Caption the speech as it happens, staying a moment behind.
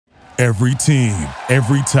Every team,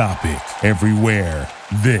 every topic, everywhere.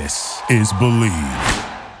 This is Believe.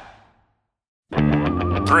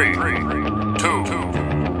 3, 2,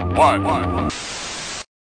 1.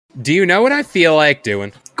 Do you know what I feel like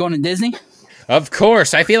doing? Going to Disney? Of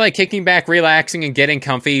course. I feel like kicking back, relaxing, and getting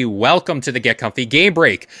comfy. Welcome to the Get Comfy Game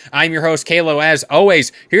Break. I'm your host, Kalo, as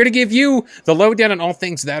always, here to give you the lowdown on all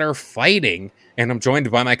things that are fighting. And I'm joined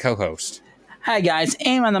by my co-host. Hi guys,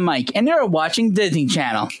 Aim on the mic, and you're watching Disney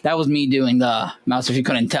Channel. That was me doing the mouse if you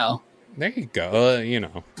couldn't tell. There you go.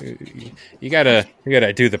 You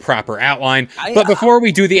gotta do the proper outline. But before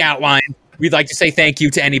we do the outline, we'd like to say thank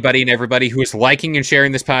you to anybody and everybody who is liking and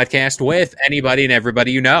sharing this podcast with anybody and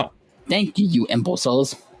everybody you know. Thank you, you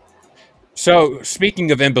imbeciles. So, speaking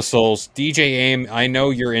of imbeciles, DJ Aim, I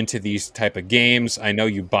know you're into these type of games. I know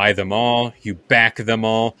you buy them all. You back them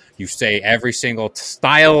all. You say every single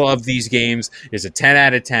style of these games is a 10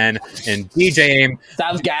 out of 10. And DJ Aim...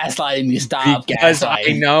 Stop gaslighting me. Stop because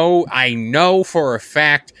gaslighting. I know for a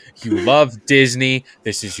fact you love Disney.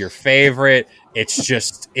 This is your favorite. It's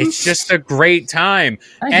just a great time.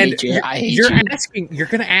 I hate you. You're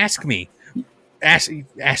going to ask me. Ask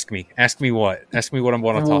me what? Ask me what I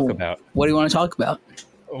want to talk about. What do you want to talk about?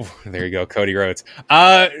 Oh, there you go, Cody Rhodes.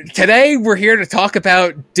 Today we're here to talk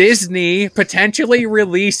about Disney potentially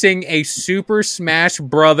releasing a Super Smash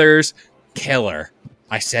Brothers killer.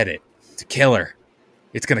 I said it. It's a killer.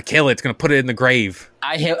 It's gonna kill it. It's gonna put it in the grave.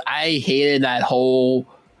 I hated that whole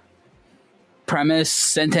premise,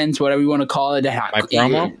 sentence, whatever you want to call it. My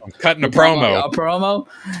promo? I'm cutting a promo. A promo?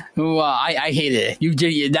 I hated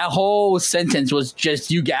it. That whole sentence was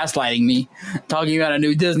just you gaslighting me, talking about a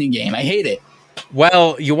new Disney game. I hate it.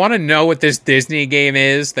 Well, you want to know what this Disney game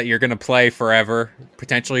is that you're going to play forever?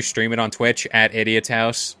 Potentially stream it on Twitch at Idiot's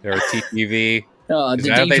House or TTV. Is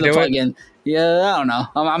that how they do it? Yeah, I don't know.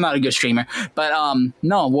 I'm not a good streamer. But,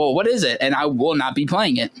 no, well, what is it? And I will not be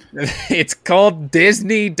playing it. It's called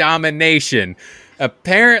Disney Domination.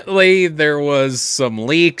 Apparently, there was some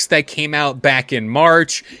leaks that came out back in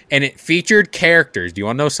March, and it featured characters. Do you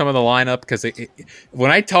want to know some of the lineup? Because when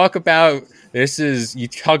I talk about you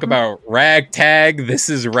talk about ragtag, this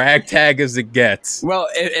is ragtag as it gets. Well,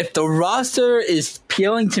 if the roster is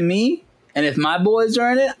appealing to me, and if my boys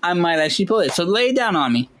are in it, I might actually play it. So lay it down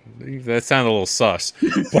on me. That sounded a little sus.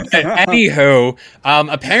 But anywho,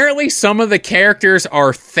 apparently some of the characters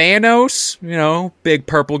are Thanos, big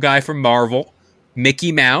purple guy from Marvel,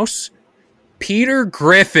 Mickey Mouse, Peter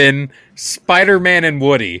Griffin, Spider-Man, and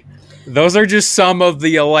Woody. Those are just some of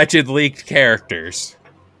the alleged leaked characters.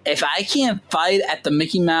 If I can't fight at the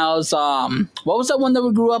Mickey Mouse, what was that one that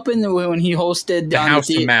we grew up in when he hosted the House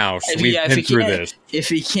of Mouse? We've been through this. If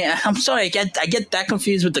he can't, I'm sorry, I get that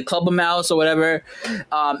confused with the Club of Mouse or whatever.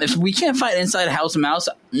 If we can't fight inside House of Mouse,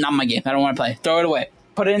 not my game. I don't want to play. Throw it away.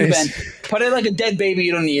 Put it in the bin. Put it like a dead baby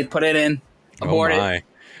you don't need. Put it in. Abort it.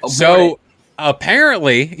 So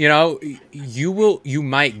apparently, you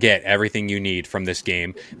might get everything you need from this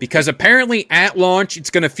game because apparently at launch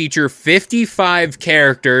it's going to feature 55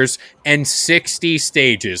 characters and 60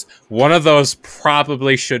 stages. One of those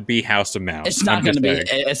probably should be House of Mouse. It's not going to be.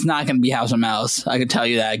 It's not going to be House of Mouse. I can tell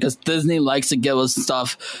you that because Disney likes to give us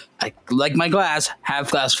stuff like my glass,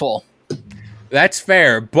 half glass full. That's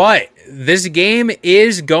fair, but this game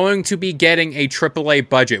is going to be getting a AAA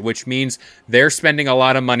budget, which means they're spending a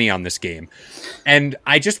lot of money on this game. And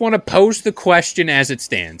I just want to pose the question as it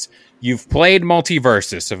stands. You've played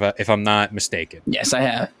Multiversus, if I'm not mistaken. Yes, I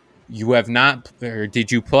have. You have not, or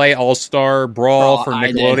did you play All-Star Brawl for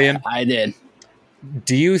Nickelodeon? I did.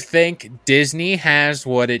 Do you think Disney has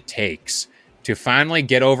what it takes to finally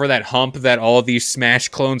get over that hump that all these Smash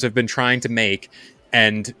clones have been trying to make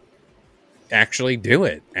and actually do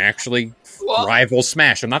it? Rival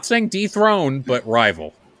Smash. I'm not saying dethrone, but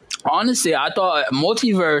rival. Honestly, I thought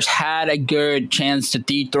Multiverse had a good chance to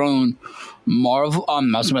dethrone Marvel. I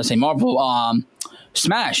was going to say Marvel.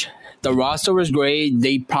 Smash. The roster was great.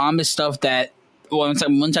 They promised stuff that once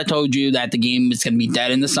I told you that the game is going to be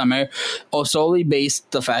dead in the summer, solely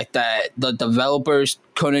based the fact that the developers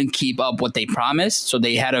couldn't keep up what they promised, so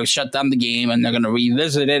they had to shut down the game, and they're going to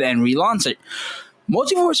revisit it and relaunch it.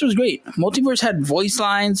 Multiverse was great. Multiverse had voice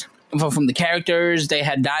lines from the characters. They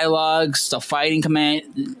had dialogues. The fighting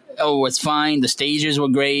command was fine. The stages were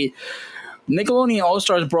great. Nickelodeon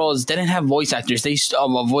All-Stars Brawls didn't have voice actors. They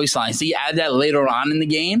voice lines. They added that later on in the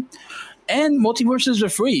game. And Multiverses were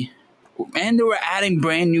free. And they were adding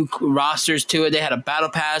brand new rosters to it. They had a battle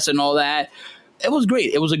pass and all that. It was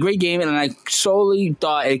great. It was a great game, and I solely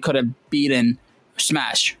thought it could have beaten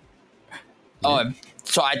Smash. Yeah.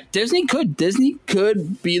 So Disney could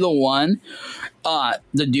be the one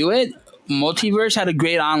to do it. Multiverse had a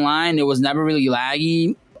great online. It was never really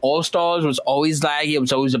laggy. All Stars was always laggy. It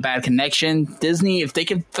was always a bad connection. Disney, if they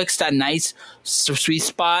can fix that nice sweet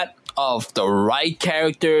spot of the right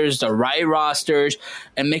characters, the right rosters,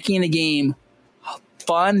 and making the game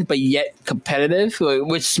fun but yet competitive.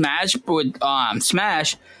 With Smash,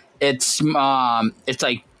 it's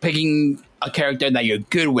like picking a character that you're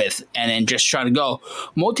good with and then just trying to go.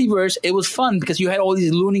 Multiverse, it was fun because you had all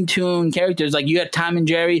these Looney Tune characters. Like you had Tom and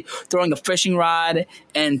Jerry throwing a fishing rod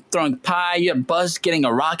and throwing pie. You had Buzz getting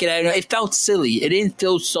a rocket at it. It felt silly. It didn't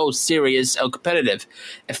feel so serious or competitive.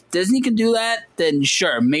 If Disney can do that, then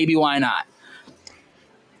sure, maybe why not?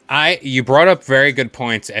 You brought up very good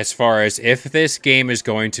points as far as if this game is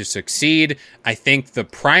going to succeed. I think the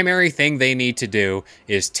primary thing they need to do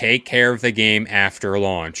is take care of the game after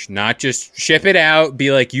launch, not just ship it out,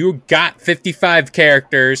 be like, you got 55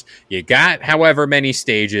 characters, you got however many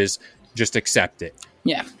stages, just accept it.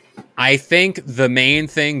 Yeah. I think the main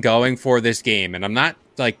thing going for this game, and I'm not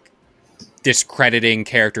like discrediting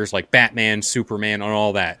characters like Batman, Superman, and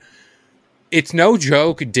all that. It's no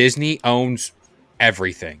joke, Disney owns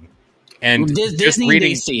everything. And Disney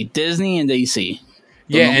and DC.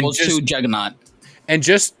 Yeah, and those two juggernaut. And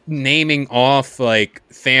just naming off like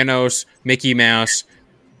Thanos, Mickey Mouse,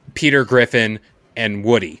 Peter Griffin, and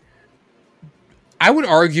Woody. I would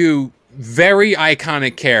argue very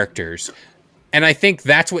iconic characters. And I think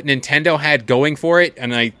that's what Nintendo had going for it.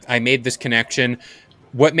 And I made this connection.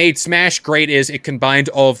 What made Smash great is it combined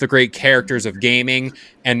all of the great characters of gaming,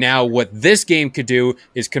 and now what this game could do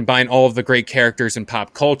is combine all of the great characters in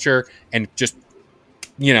pop culture and just,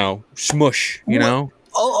 smush,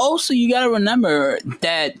 Also, you got to remember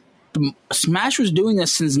that Smash was doing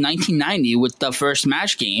this since 1990 with the first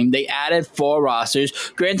Smash game. They added 4 rosters.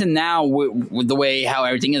 Granted, now with the way how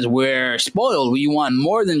everything is, we're spoiled. We want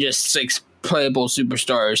more than just 6 playable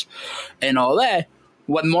superstars and all that.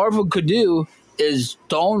 What Marvel could do is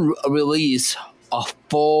don't release a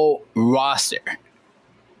full roster.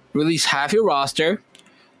 Release half your roster,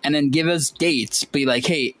 and then give us dates. Be like,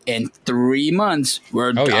 hey, in 3 months,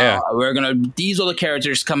 we're gonna. These are the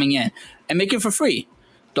characters coming in, and make it for free.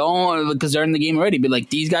 Don't, because they're in the game already. Be like,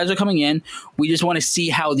 these guys are coming in. We just want to see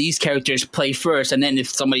how these characters play first, and then if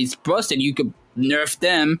somebody's busted, you could nerf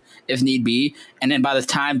them if need be, and then by the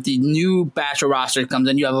time the new batch of roster comes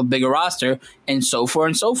in, you have a bigger roster, and so forth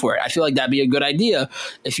and so forth. I feel like that'd be a good idea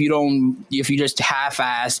if you just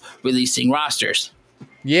half-ass releasing rosters.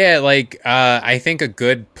 Yeah, like I think a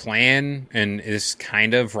good plan, and this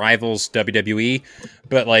kind of rivals WWE,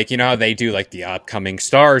 but like, you know how they do like the upcoming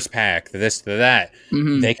stars pack, this, that.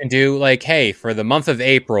 Mm-hmm. They can do like, hey, for the month of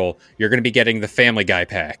April, you're going to be getting the Family Guy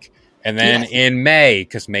pack. And then in May,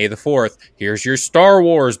 because May the 4th, here's your Star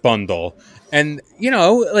Wars bundle. And,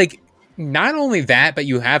 like, not only that, but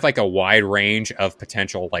you have, like, a wide range of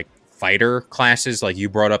potential, like, fighter classes. Like, you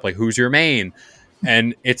brought up, like, who's your main?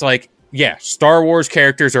 And it's like, yeah, Star Wars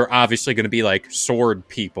characters are obviously going to be, like, sword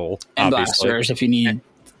people. And obviously. blasters, if you need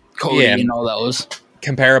Cody and all those.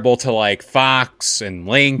 Comparable to, like, Fox and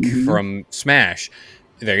Link from Smash.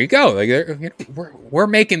 There you go. Like, we're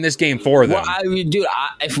making this game for them. Well,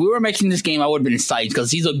 if we were making this game, I would have been psyched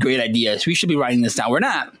because these are great ideas. We should be writing this down. We're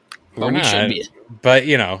not. But we should be. But,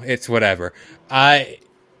 it's whatever. I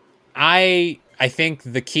think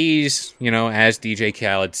the keys, as DJ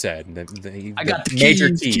Khaled said. I got the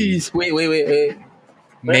major keys. Wait.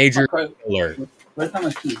 Major alert. Where's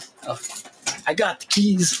my keys? Oh. I got the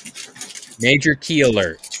keys. Major key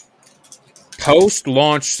alert.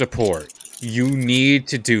 Post-launch support. You need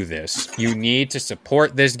to do this. You need to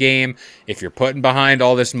support this game. If you're putting behind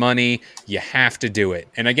all this money, you have to do it.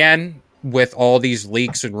 And again, with all these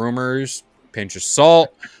leaks and rumors, pinch of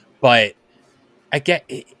salt. But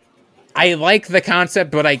I like the concept,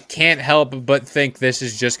 but I can't help but think this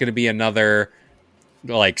is just going to be another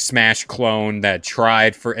like Smash clone that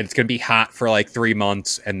tried for. It's going to be hot for like 3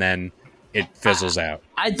 months, and then it fizzles out.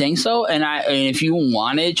 I think so. And if you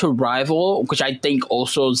wanted to rival, which I think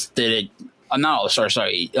also did it.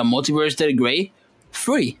 Multiverse did it great.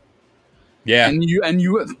 Free. Yeah. And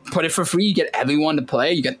you put it for free. You get everyone to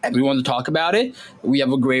play. You get everyone to talk about it. We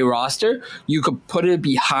have a great roster. You could put it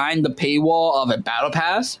behind the paywall of a battle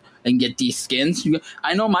pass and get these skins.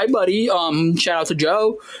 I know my buddy, shout out to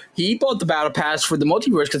Joe, he bought the battle pass for the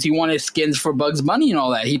Multiverse because he wanted skins for Bugs Bunny and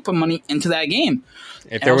all that. He put money into that game.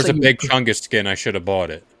 If there was a Big Chungus skin, I should have bought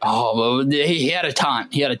it. Oh, well, he had a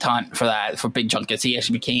taunt. He had a taunt for that, for Big Chungus. He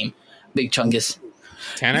actually became Big Chungus.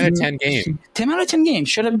 10 out of 10 game. 10 out of 10 games.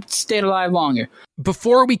 Should have stayed alive longer.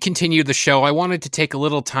 Before we continue the show, I wanted to take a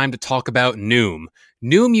little time to talk about Noom.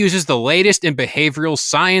 Noom uses the latest in behavioral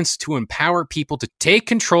science to empower people to take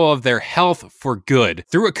control of their health for good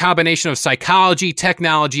through a combination of psychology,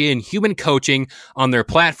 technology, and human coaching on their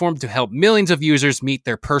platform to help millions of users meet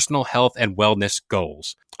their personal health and wellness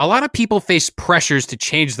goals. A lot of people face pressures to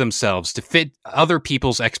change themselves to fit other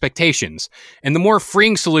people's expectations, and the more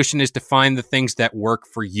freeing solution is to find the things that work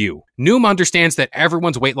for you. Noom understands that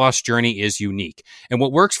everyone's weight loss journey is unique, and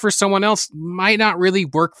what works for someone else might not really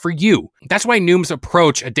work for you. That's why Noom's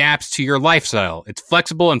approach adapts to your lifestyle. It's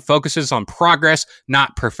flexible and focuses on progress,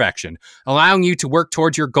 not perfection, allowing you to work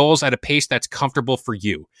towards your goals at a pace that's comfortable for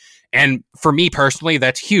you. And for me personally,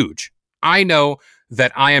 that's huge. I know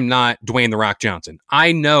that I am not Dwayne The Rock Johnson.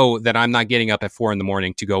 I know that I'm not getting up at 4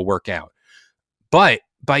 a.m. to go work out. But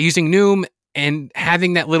by using Noom and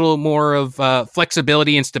having that little more of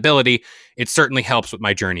flexibility and stability, it certainly helps with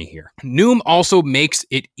my journey here. Noom also makes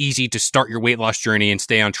it easy to start your weight loss journey and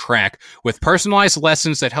stay on track with personalized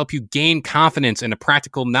lessons that help you gain confidence and a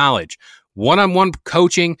practical knowledge, one-on-one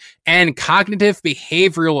coaching, and cognitive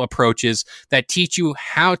behavioral approaches that teach you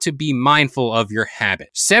how to be mindful of your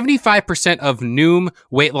habits. 75% of Noom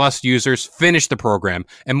weight loss users finished the program,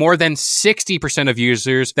 and more than 60% of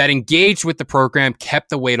users that engaged with the program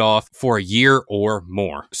kept the weight off for a year or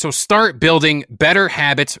more. So start building better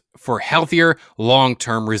habits for healthier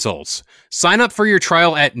long-term results. Sign up for your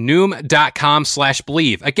trial at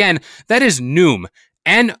Noom.com/believe. Again, that is Noom,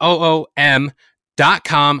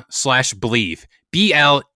 Noom.com/believe.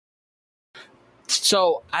 BL.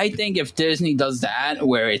 So I think if Disney does that,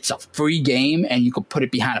 where it's a free game and you could put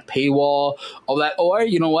it behind a paywall, all that, or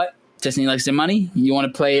you know what? Disney likes their money. You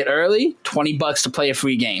want to play it early? $20 to play a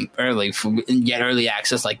free game early and get early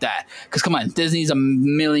access like that. Because come on, Disney's $1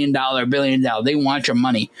 million, $1 billion. They want your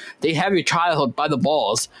money. They have your childhood by the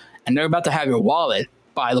balls, and they're about to have your wallet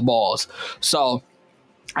by the balls. So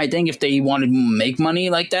I think if they want to make money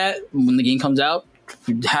like that when the game comes out,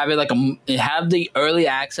 have it like have the early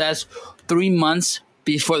access 3 months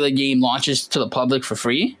before the game launches to the public for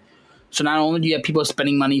free. So not only do you have people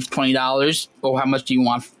spending money for $20 or how much do you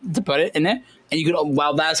want to put it in there, and you could,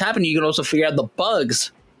 while that's happening, you can also figure out the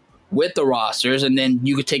bugs with the rosters, and then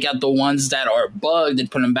you could take out the ones that are bugged and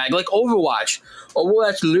put them back, like Overwatch.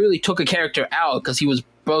 Overwatch literally took a character out because he was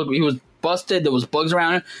busted, there was bugs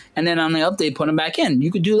around it, and then on the update put him back in.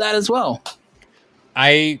 You could do that as well.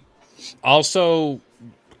 I also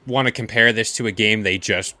want to compare this to a game they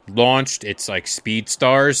just launched. It's like Speed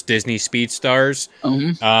Stars, Disney Speed Stars.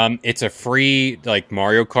 Mm-hmm. It's a free like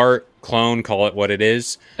Mario Kart clone, call it what it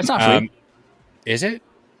is. It's not free. Is it?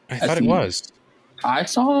 I thought it was. I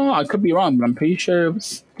could be wrong, but I'm pretty sure it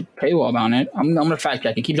was paywall on it. I'm going to fact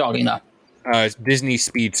check it. Keep talking though. Disney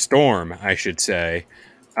Speed Storm, I should say.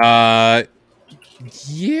 Yeah,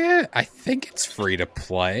 I think it's free to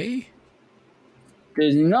play.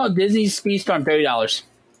 Disney Speed Storm, $30.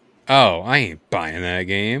 Oh, I ain't buying that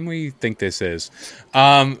game. What do you think this is?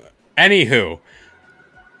 Anywho,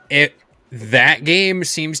 that game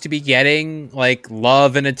seems to be getting like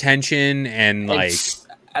love and attention, and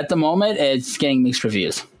at the moment it's getting mixed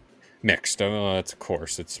reviews. Mixed. Oh, that's of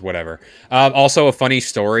course. It's whatever. Also, a funny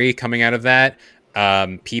story coming out of that.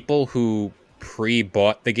 People who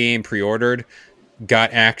pre-bought the game, pre-ordered,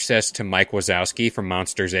 got access to Mike Wazowski from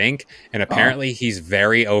Monsters, Inc., and apparently he's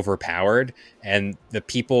very overpowered, and the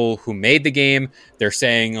people who made the game, they're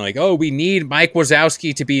saying, like, oh, we need Mike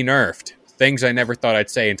Wazowski to be nerfed. Things I never thought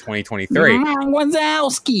I'd say in 2023.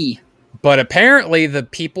 Wazowski! But apparently the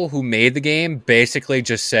people who made the game basically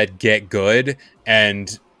just said, get good,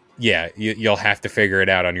 and yeah, you'll have to figure it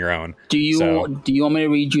out on your own. Do you want me to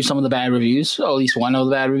read you some of the bad reviews? Or at least one of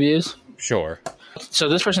the bad reviews? Sure. So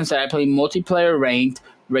this person said, I played multiplayer ranked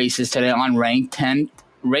races today on ranked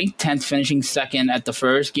 10th, finishing second at the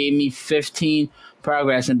first. Gave me 15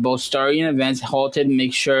 progress in both story and events. Halted.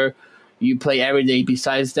 Make sure you play every day.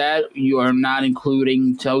 Besides that, you are not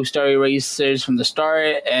including Toy Story racers from the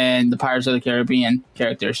start and the Pirates of the Caribbean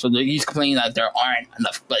characters. So he's complaining that there aren't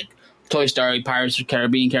enough like Toy Story, Pirates of the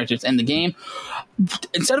Caribbean characters in the game.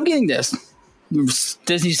 Instead of getting this,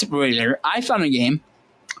 Disney Super Raider, I found a game.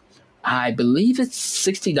 I believe it's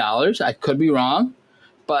 $60. I could be wrong,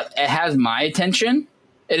 but it has my attention.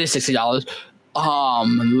 It is $60.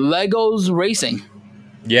 Legos Racing.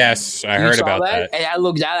 Yes, I heard about that.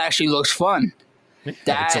 That actually looks fun.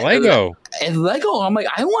 It's Lego. It's Lego. I'm like,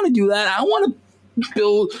 I want to do that. I want to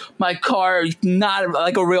build my car, not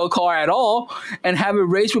like a real car at all, and have a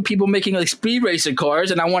race with people making like speed racer cars.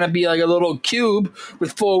 And I want to be like a little cube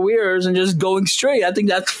with 4 wheels and just going straight. I think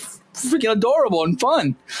that's freaking adorable and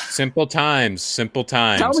fun. Simple times.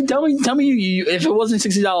 Tell me, if it wasn't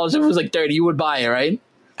 $60, if it was like $30, you would buy it, right?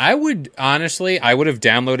 I would have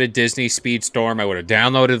downloaded Disney Speedstorm. I would have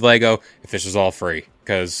downloaded Lego if this was all free,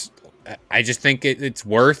 because I just think it's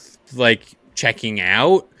worth like checking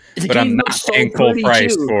out. But I'm not paying full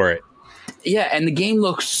price for it. Yeah, and the game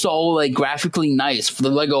looks so like graphically nice for the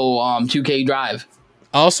Lego 2K Drive.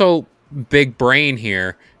 Also, big brain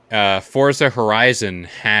here. Forza Horizon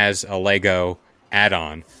has a Lego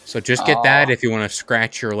add-on, so just get that if you want to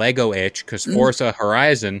scratch your Lego itch, because Forza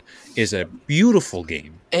Horizon is a beautiful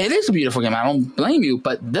game. It is a beautiful game. I don't blame you,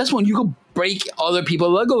 but this one you could break other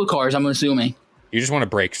people's Lego cars. I'm assuming you just want to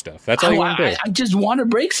break stuff. That's all you want to do. I just want to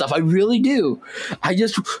break stuff. I really do.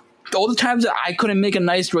 All the times that I couldn't make a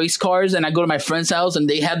nice race cars, and I go to my friend's house and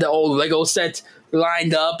they had the old Lego sets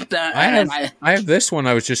lined up. I have this one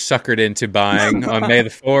I was just suckered into buying on May the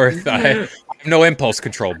 4th. I have no impulse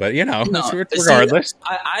control, but regardless. See,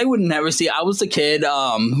 I would never see. I was the kid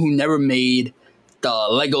who never made the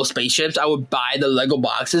Lego spaceships. I would buy the Lego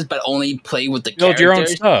boxes, but only play with the build characters. your own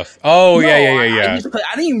stuff. Oh, no, yeah.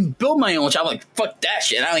 I didn't even build my own. I'm like, fuck that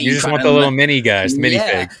shit. You just want the little mini guys, the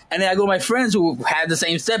minifig. And then I go to my friends who had the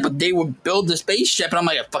same set, but they would build the spaceship, and I'm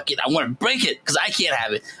like, fuck it, I want to break it because I can't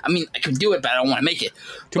have it. I mean, I can do it, but I don't want to make it.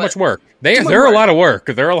 Too much work. They're a lot of work.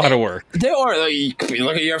 They're a lot of work. They are. Like,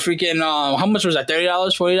 look at your freaking. How much was that? $30,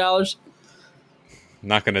 $40?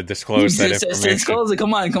 Not going to disclose that information. Disclose it.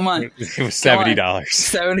 Come on. It was $70.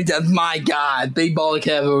 $70. My God, big baller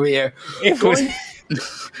Kev over here. It was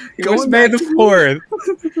May the 4th.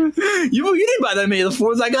 You didn't buy that May the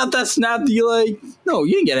 4th. I got that snap deal. No,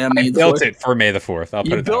 you didn't get it on May the 4th. I built it for May the 4th. I'll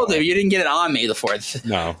put it built it. You didn't get it on May the 4th.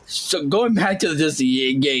 No. So going back to the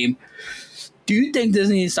Disney game, do you think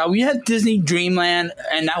Disney is? We had Disney Dreamland,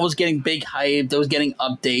 and that was getting big hype. That was getting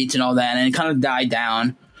updates and all that, and it kind of died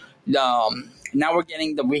down. Now we're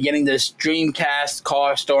getting this Dreamcast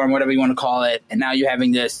Car Storm, whatever you want to call it, and now you're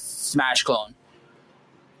having this Smash clone.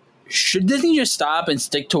 Should Disney just stop and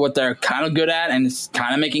stick to what they're kind of good at, and it's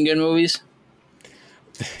kind of making good movies?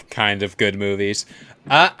 Kind of good movies.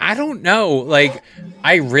 I don't know. Like,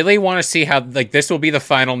 I really want to see how this will be the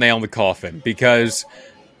final nail in the coffin, because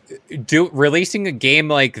releasing a game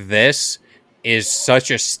like this is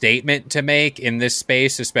such a statement to make in this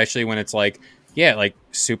space, especially when it's like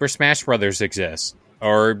Super Smash Brothers exists,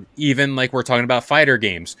 or even like we're talking about fighter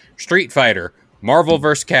games, Street Fighter, Marvel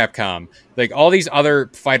vs. Capcom, like all these other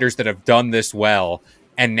fighters that have done this well,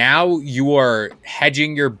 and now you are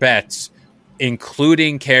hedging your bets,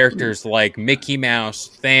 including characters like Mickey Mouse,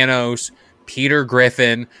 Thanos, Peter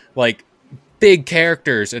Griffin, like big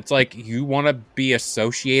characters. It's like you want to be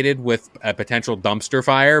associated with a potential dumpster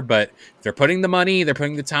fire, but if they're putting the money, they're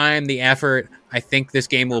putting the time, the effort, I think this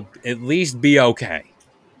game will at least be okay.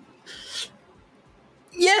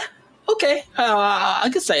 Yeah, okay. I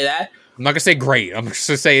could say that. I'm not going to say great. I'm just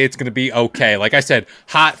going to say it's going to be okay. Like I said,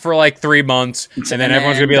 hot for like 3 months, and then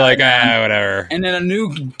everyone's going to be like, whatever. And then a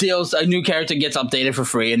new character gets updated for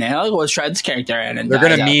free, and then, let's try this character. And they're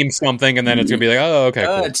going to meme something, and then it's going to be like, oh, okay,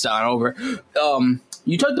 cool. It's done, over.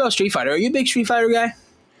 You talked about Street Fighter. Are you a big Street Fighter guy?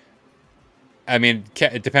 I mean,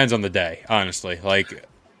 it depends on the day, honestly. Like,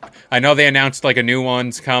 I know they announced like a new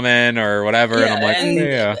one's coming or whatever, and I'm like,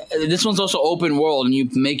 this one's also open world, and you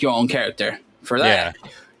make your own character for that. Yeah.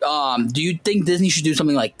 Do you think Disney should do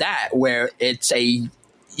something like that, where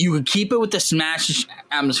you would keep it with the Smash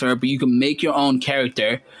atmosphere, but you can make your own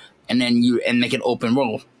character, and then make it open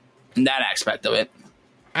world in that aspect of it?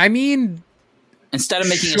 I mean, instead of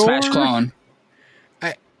making a Smash clone,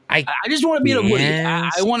 I just want to beat up Woody. I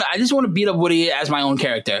just want to beat up Woody as my own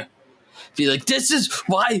character. Be like, this is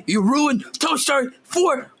why you ruined Toy Story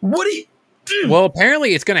 4, Woody. Well,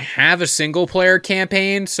 apparently it's going to have a single player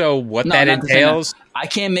campaign, so what that entails, I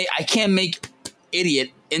can't make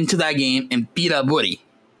idiot into that game and beat up Woody.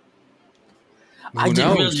 Who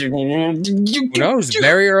knows?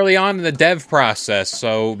 Very early on in the dev process,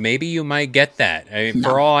 so maybe you might get that.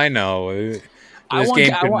 For all I know, this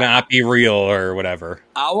game could not be real or whatever.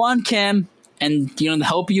 I want Kim, and to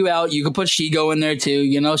help you out, you can put Shigo in there too.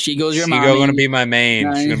 Shigo's your mommy. Shigo's going to be my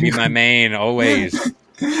main. She's going to be my main always.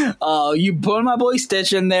 You put my boy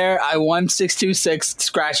Stitch in there. I won 626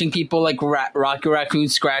 scratching people like Rocky Raccoon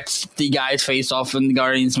scratched the guy's face off in the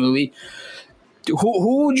Guardians movie.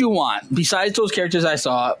 Who would you want besides those characters I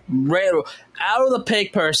saw? Out of the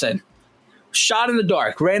pick person, shot in the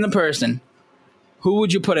dark, random person. Who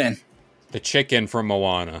would you put in? The chicken from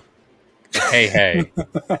Moana. Hey.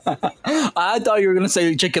 I thought you were gonna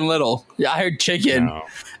say Chicken Little. I heard chicken,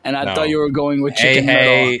 and I thought you were going with Chicken Little.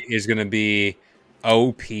 Hey is gonna be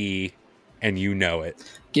OP, and you know it.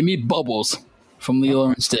 Give me Bubbles from Lilo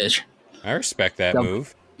and Stitch. I respect that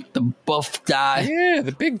move. the buff guy. Yeah,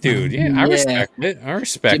 the big dude. Yeah, I respect it. I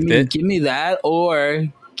respect it. Give me that, or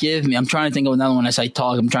give me. I'm trying to think of another one as I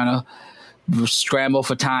talk. I'm trying to scramble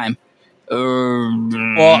for time.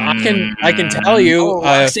 Well, I can tell you,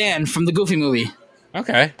 Roxanne from the Goofy movie.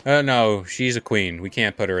 Okay. No, she's a queen. We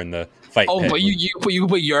can't put her in the fight. Oh, pit. but you can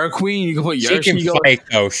put your queen. You can put your. She can fight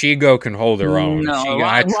though. Shigo can hold her own. No,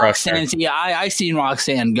 I trust her. Roxanne. Yeah, I seen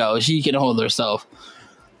Roxanne go. She can hold herself.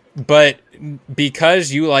 But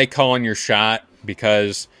because you like calling your shot,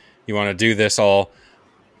 because you want to do this all,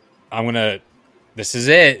 this is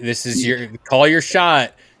it. This is your call your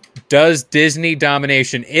shot. Does Disney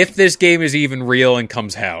Domination, if this game is even real and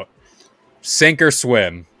comes out, sink or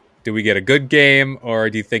swim? Do we get a good game, or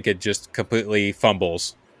do you think it just completely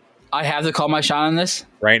fumbles? I have to call my shot on this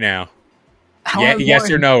right now.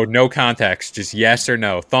 Yes or no? No context. Just yes or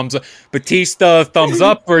no. Thumbs up. Batista, thumbs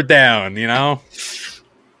up or down, you know?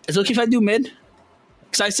 It's okay if I do mid?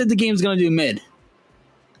 Because I said the game's going to do mid.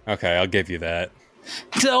 Okay, I'll give you that.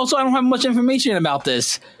 Because also, I don't have much information about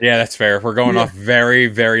this. Yeah, that's fair. We're going off very,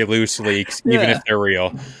 very loose leaks, even if they're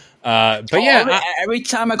real. Every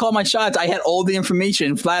time I call my shots, I had all the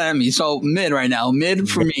information flat at me. So mid right now. Mid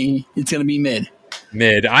for me, it's going to be mid.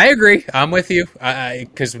 Mid. I agree. I'm with you.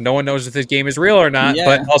 Because no one knows if this game is real or not. Yeah.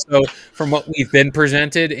 But also, from what we've been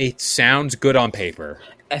presented, it sounds good on paper.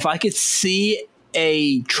 If I could see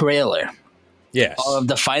a trailer... Yes. Of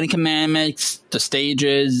the fighting commandments, the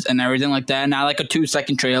stages, and everything like that. Not like a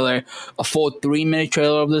 2-second trailer, a full 3-minute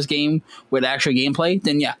trailer of this game with actual gameplay.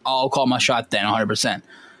 Then yeah, I'll call my shot then 100%.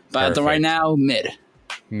 But right now, mid.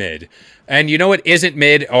 And you know what isn't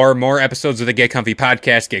mid are more episodes of the Get Comfy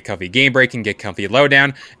podcast, Get Comfy Game Breaking, Get Comfy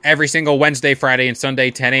Lowdown, every single Wednesday, Friday, and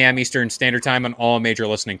Sunday, 10 a.m. Eastern Standard Time on all major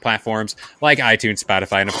listening platforms like iTunes,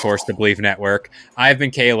 Spotify, and of course the Believe Network. I've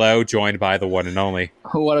been K-Lo, joined by the one and only.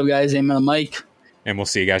 What up, guys? I'm Mike. And we'll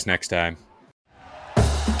see you guys next time.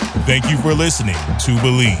 Thank you for listening to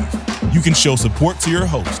Believe. You can show support to your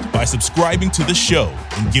host by subscribing to the show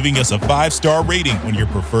and giving us a 5-star rating on your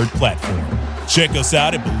preferred platform. Check us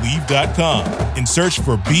out at Believe.com and search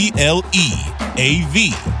for BLEAV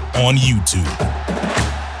on YouTube.